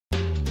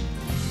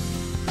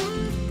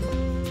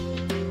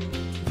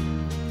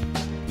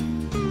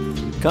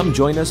Come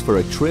join us for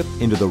a trip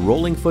into the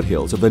rolling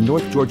foothills of the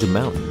North Georgia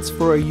mountains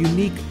for a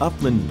unique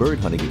upland bird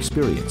hunting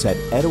experience at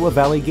Etowah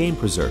Valley Game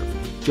Preserve,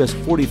 just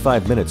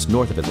 45 minutes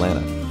north of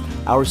Atlanta.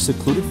 Our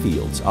secluded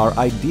fields are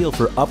ideal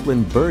for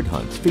upland bird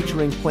hunts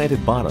featuring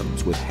planted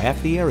bottoms with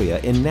half the area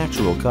in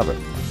natural cover.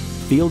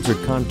 Fields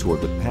are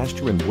contoured with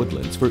pasture and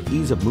woodlands for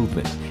ease of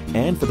movement,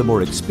 and for the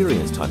more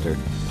experienced hunter,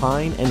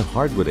 pine and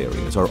hardwood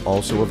areas are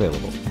also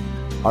available.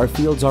 Our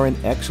fields are an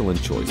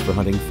excellent choice for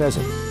hunting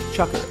pheasant,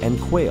 chukar, and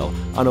quail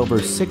on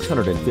over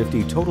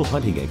 650 total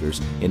hunting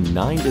acres in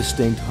 9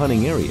 distinct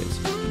hunting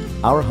areas.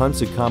 Our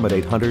hunts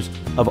accommodate hunters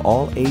of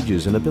all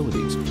ages and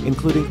abilities,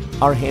 including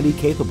our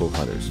handy-capable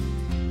hunters.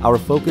 Our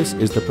focus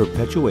is the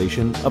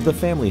perpetuation of the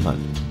family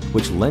hunt,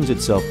 which lends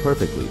itself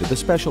perfectly to the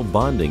special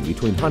bonding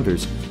between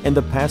hunters and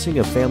the passing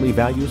of family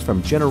values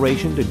from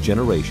generation to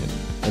generation.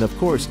 And of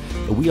course,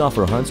 we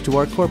offer hunts to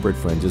our corporate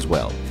friends as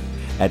well.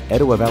 At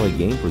Etowah Valley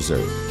Game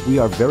Preserve, we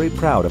are very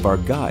proud of our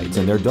guides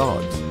and their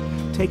dogs.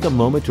 Take a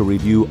moment to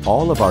review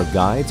all of our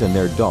guides and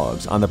their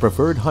dogs on the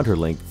preferred hunter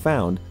link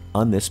found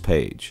on this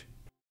page.